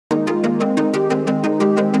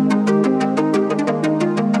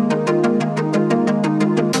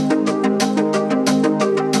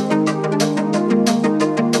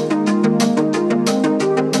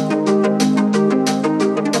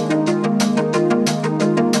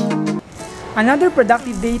Another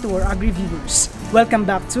productive day to our agri-viewers. Welcome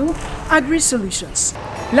back to Agrisolutions.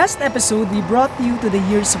 Last episode, we brought you to the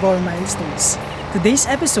years of our milestones. Today's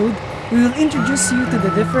episode, we will introduce you to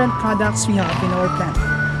the different products we have in our plant.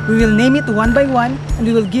 We will name it one by one and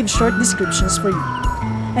we will give short descriptions for you.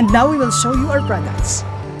 And now we will show you our products.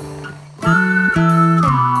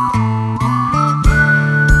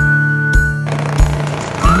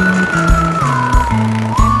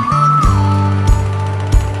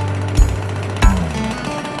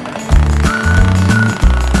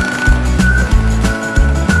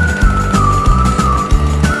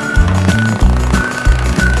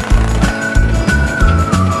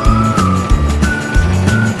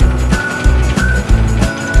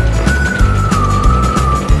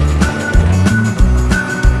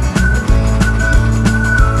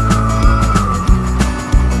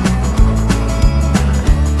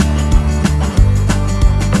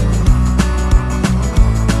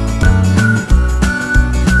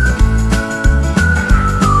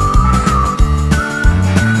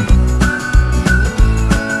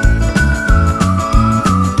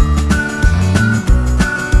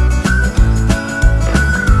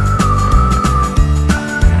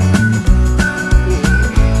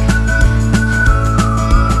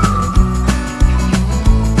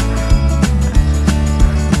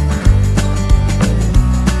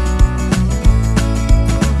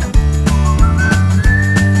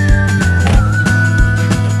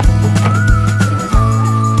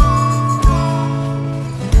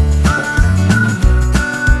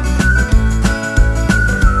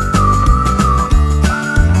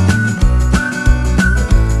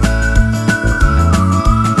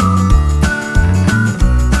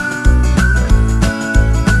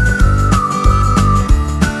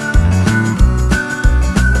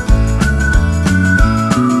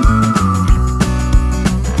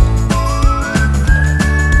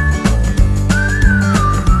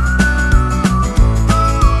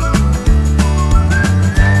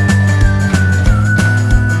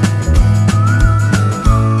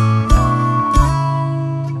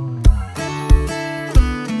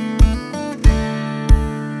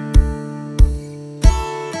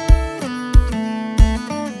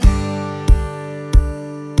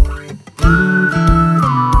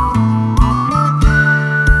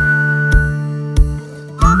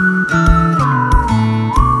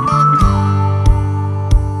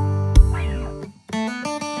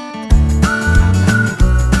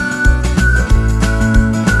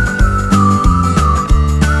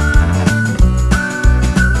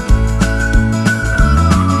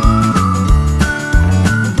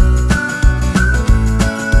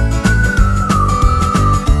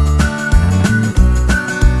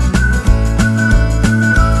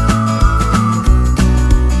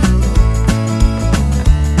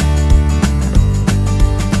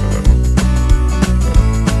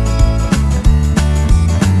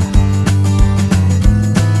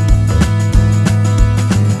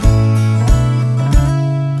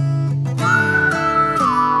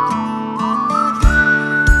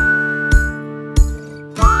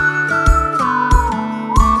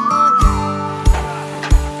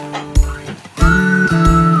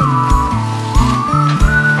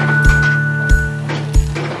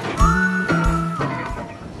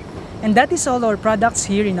 And that is all our products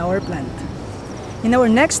here in our plant. In our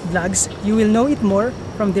next vlogs, you will know it more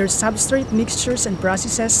from their substrate mixtures and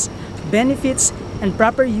processes, benefits, and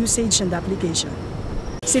proper usage and application.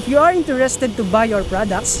 So if you are interested to buy our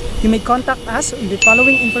products, you may contact us with the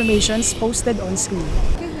following informations posted on screen.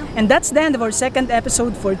 And that's the end of our second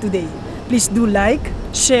episode for today. Please do like,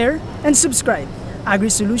 share, and subscribe.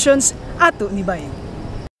 Agrisolutions, ato ni Baeng.